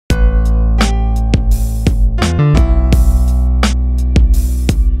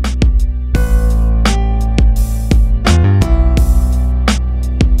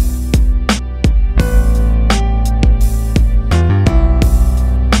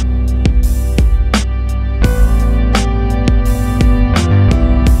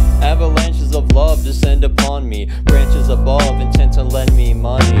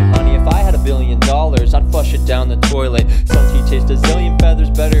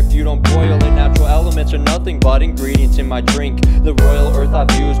nothing but ingredients in my drink. The royal earth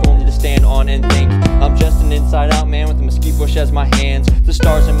I've used only to stand on and think. I'm just an inside out man with a mesquite bush as my hands. The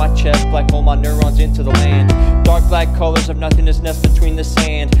stars in my chest, black hole my neurons into the land. Dark black colors of nothingness nest between the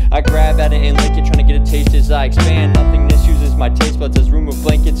sand. I grab at it and lick it, trying to get a taste as I expand. Nothingness uses my taste buds as room of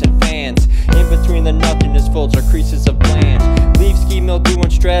blankets and fans. In between the nothingness folds are creases of bland. Leave ski mildew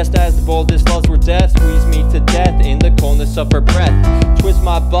unstressed as the boldest loves were death. Squeeze me to death in the coldness of her breath. Twist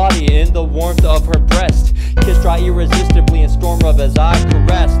my body in the warmth of her breast. Kiss dry irresistibly and storm rub as I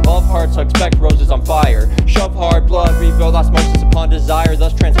caress. Love hearts expect roses on fire. Shove hard blood, rebuild osmosis upon desire.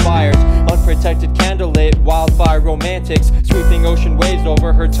 Thus transpires unprotected candlelit wildfire romantics. Sweeping ocean waves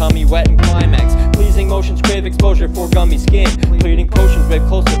over her tummy wet and climax. Pleasing motions crave exposure for gummy skin. Pleading potions wave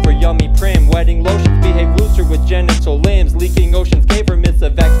closer for yummy prim. Wedding lotions behave looser with genital limbs. Leaking oceans gave her myths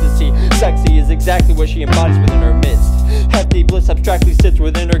of ecstasy. Sexy is exactly what she embodies within her midst. Hefty bliss abstractly sits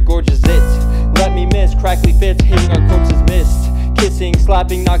within her gorgeous zits. Let me miss, crackly fits, hitting our corpses mist. Kissing,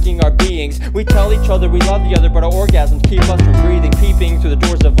 slapping, knocking our beings. We tell each other we love the other, but our orgasms keep us from breathing. Peeping through the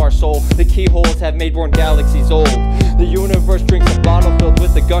doors of our soul, the keyholes have made born galaxies old. The universe drinks a bottle filled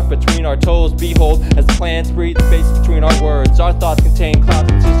with the gunk between our toes. Behold, as the plants breathe space between our words. Our thoughts contain clouds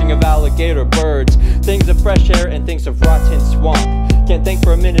consisting of alligator birds. Things of fresh air and things of rotten swamp. Can't think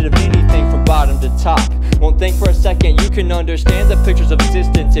for a minute of anything from bottom to top. Won't think for a second you can understand the pictures of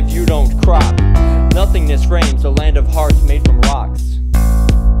existence if you don't crop. Nothingness frames a land of hearts made from rocks.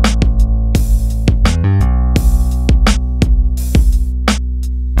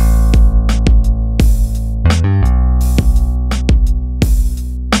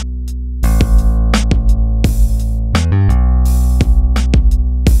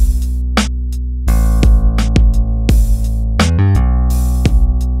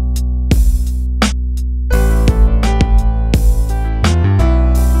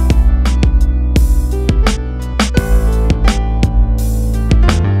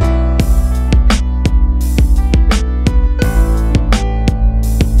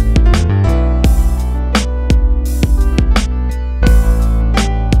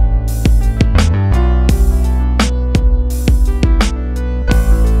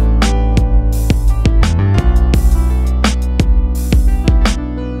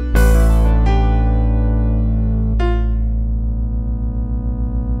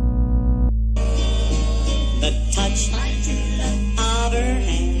 The touch my true love of her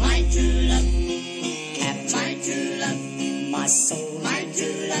hand, my true love, captured my true love, my soul, my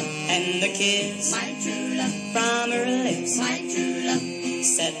true love, and the kiss, my true love, from her lips, my true love,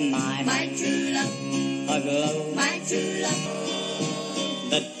 set my true love aglow, my true love.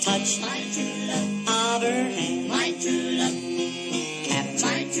 The touch my true love of her hand, my true love, captured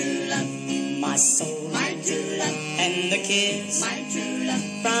my true love, my soul, my true love, and the kiss, my true love,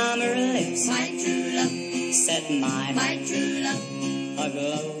 from her lips, my true love, set my true love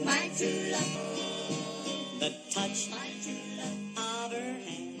aglow, my true love. The touch my true love.